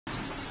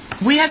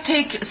We have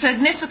taken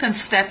significant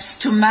steps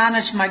to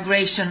manage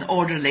migration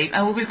orderly,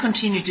 and we will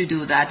continue to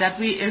do that. That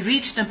we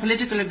reached a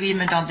political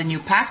agreement on the new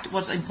pact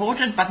was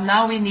important, but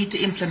now we need to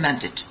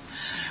implement it.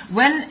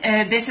 When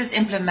this is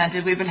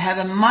implemented, we will have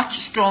a much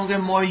stronger,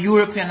 more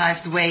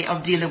Europeanized way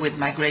of dealing with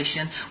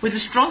migration, with a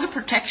stronger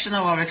protection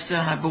of our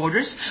external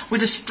borders,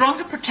 with a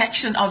stronger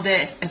protection of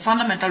the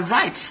fundamental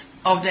rights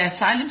of the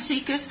asylum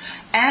seekers,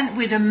 and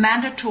with a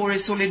mandatory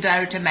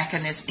solidarity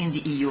mechanism in the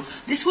EU.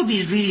 This will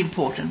be really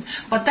important,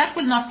 but that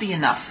will not be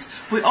enough.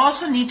 We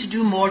also need to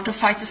do more to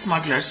fight the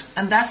smugglers,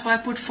 and that's why I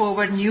put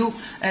forward new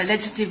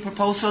legislative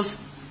proposals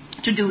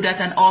to do that,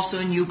 and also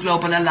a new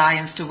global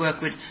alliance to work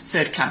with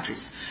third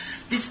countries.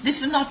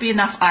 This will not be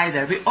enough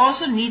either. We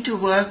also need to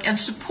work and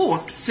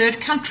support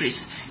third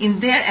countries in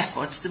their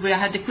efforts. We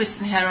had the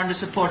question here on the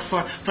support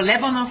for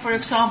Lebanon, for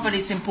example.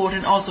 It's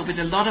important also with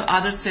a lot of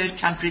other third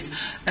countries,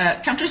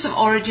 countries of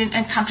origin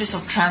and countries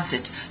of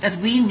transit, that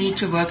we need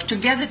to work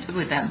together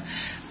with them.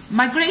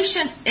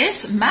 Migration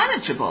is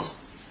manageable,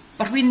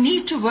 but we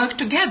need to work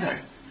together,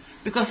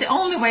 because the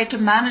only way to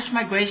manage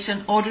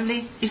migration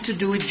orderly is to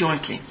do it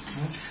jointly.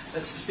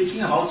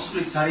 Speaking about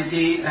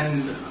solidarity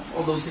and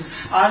all those things,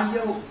 are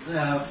you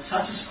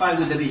satisfied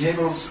with the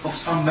behavior of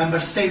some member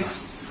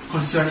states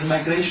concerning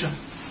migration?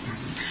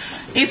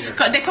 If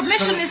the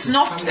Commission is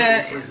not,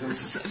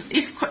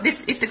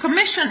 if the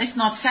Commission is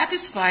not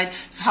satisfied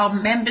how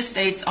member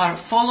states are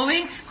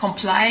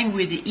complying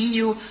with the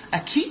EU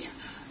acquis,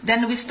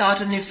 then we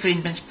start an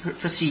infringement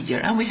procedure,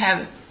 and we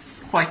have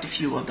quite a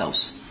few of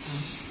those.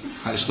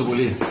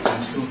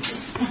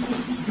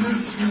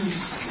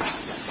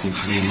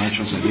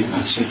 Informations again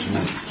are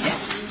certainly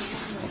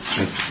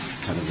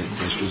kind of the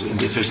questions. And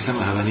the first time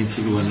I have an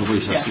interview and nobody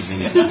is asking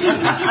me anything. So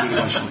thank you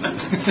very much for that.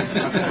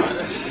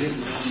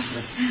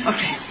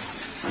 Okay.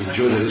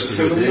 Enjoy the rest of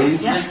your day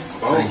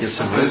and get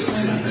some rest.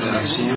 And I'll see you.